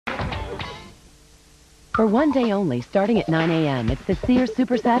For one day only, starting at 9 a.m., it's the Sears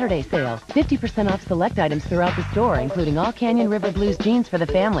Super Saturday Sale. 50% off select items throughout the store, including all Canyon River Blues jeans for the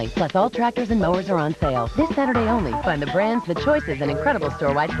family, plus all tractors and mowers are on sale. This Saturday only, find the brands, the choices, and incredible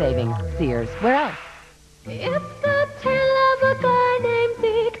store-wide savings. Sears, where else? It's the tale of a guy named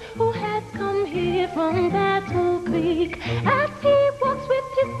Dick who has come here from Battle Creek. As he walks with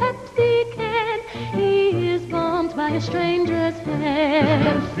his Pepsi can, he is bumped by a stranger's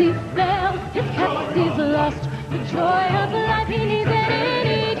hand. Pepsi fails, his Pepsi's lost. The joy of life he needs at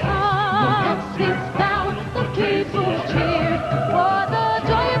any cost. Pepsi's found, the people cheer for the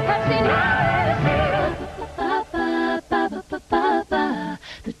joy of Pepsi now.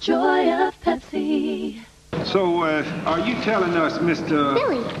 The joy of Pepsi. So, are you telling us, Mr.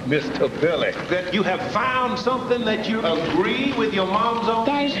 Billy. Mr. Billy, that you have found something that you agree with your mom's on?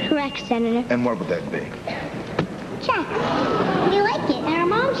 That is correct, Senator. And what would that be? Checks. We like it, and our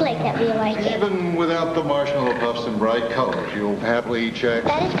moms like that we like it. Even without the marshmallow puffs and bright colors, you'll happily eat Chex?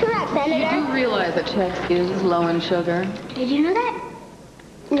 That is correct, Senator. You do realize that Chex is low in sugar? Did you know that?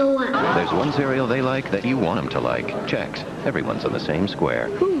 No one. There's one cereal they like that you want them to like. Chex. Everyone's on the same square.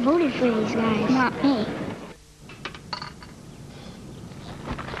 Who voted for these guys? Not me.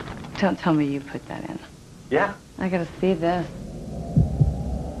 Don't tell me you put that in. Yeah. I gotta see this.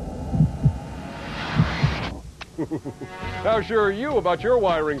 How sure are you about your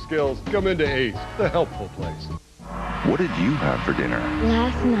wiring skills? Come into Ace, the helpful place. What did you have for dinner?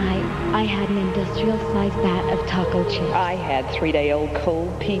 Last night, I had an industrial-sized vat of taco chips. I had 3-day-old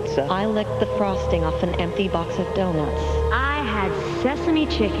cold pizza. I licked the frosting off an empty box of donuts. I had sesame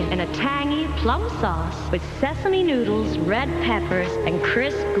chicken in a tangy plum sauce with sesame noodles, red peppers, and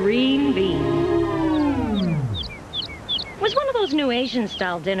crisp green beans. It was one of those new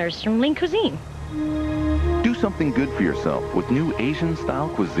Asian-style dinners from Lean Cuisine. Do something good for yourself with new Asian-style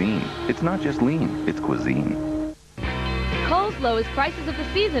cuisine. It's not just lean, it's cuisine. Kohl's lowest prices of the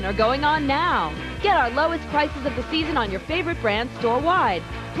season are going on now. Get our lowest prices of the season on your favorite brands store-wide.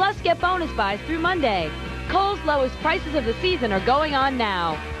 Plus, get bonus buys through Monday. Kohl's lowest prices of the season are going on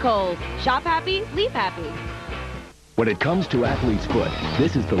now. Kohl's. Shop happy, leave happy. When it comes to athlete's foot,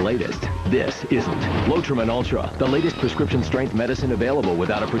 this is the latest. This isn't. Lotramin Ultra, the latest prescription strength medicine available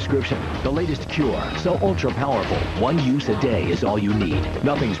without a prescription. The latest cure, so ultra powerful. One use a day is all you need.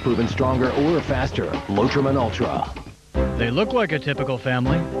 Nothing's proven stronger or faster. Lotramin Ultra. They look like a typical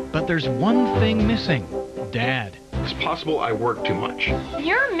family, but there's one thing missing. Dad. It's possible I work too much.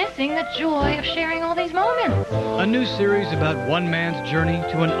 You're missing the joy of sharing all these moments. A new series about one man's journey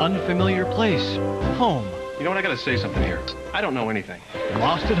to an unfamiliar place. Home. You know what? I gotta say something here. I don't know anything.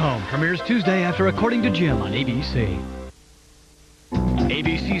 Lost at Home premieres Tuesday after According to Jim on ABC.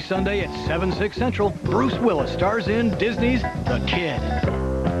 ABC Sunday at 7/6 Central. Bruce Willis stars in Disney's The Kid.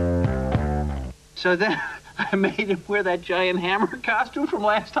 So then I made him wear that giant hammer costume from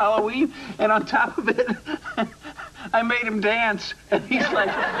last Halloween, and on top of it, I made him dance. And he's like,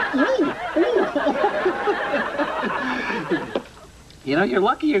 ooh, ooh. You know, you're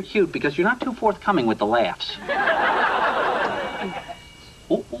lucky you're cute because you're not too forthcoming with the laughs.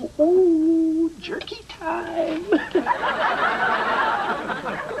 Ooh, ooh, ooh, jerky time.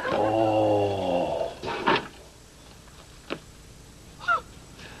 Oh.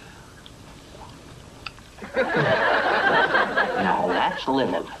 Now that's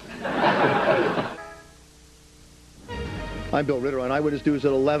living. I'm Bill Ritter on Eyewitness News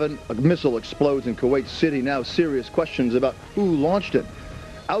at 11. A missile explodes in Kuwait City. Now serious questions about who launched it.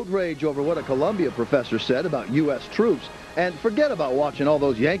 Outrage over what a Columbia professor said about U.S. troops. And forget about watching all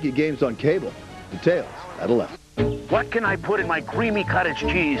those Yankee games on cable. Details at 11. What can I put in my creamy cottage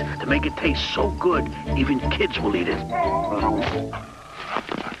cheese to make it taste so good even kids will eat it?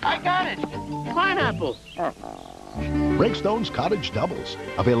 I got it! Pineapple! Breakstone's Cottage Doubles.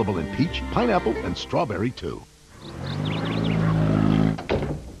 Available in peach, pineapple, and strawberry, too.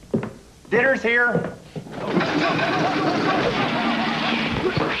 Dinner's here.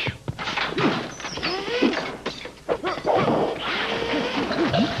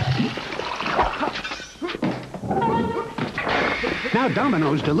 Now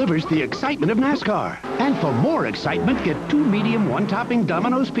Domino's delivers the excitement of NASCAR. And for more excitement, get 2 medium, 1-topping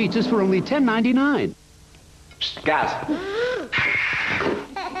Domino's pizzas for only $10.99. Guys.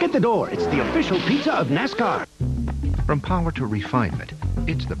 Get the door. It's the official pizza of NASCAR. From power to refinement,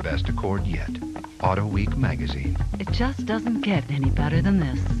 it's the best Accord yet. Auto Week magazine. It just doesn't get any better than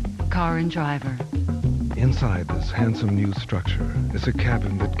this. Car and Driver. Inside this handsome new structure is a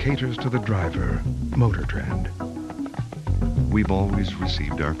cabin that caters to the driver, Motor Trend. We've always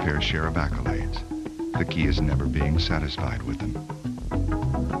received our fair share of accolades. The key is never being satisfied with them.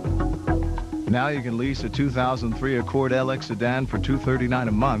 Now you can lease a 2003 Accord LX sedan for $239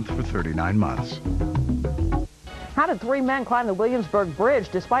 a month for 39 months. How did 3 men climb the Williamsburg Bridge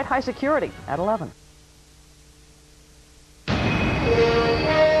despite high security? At 11.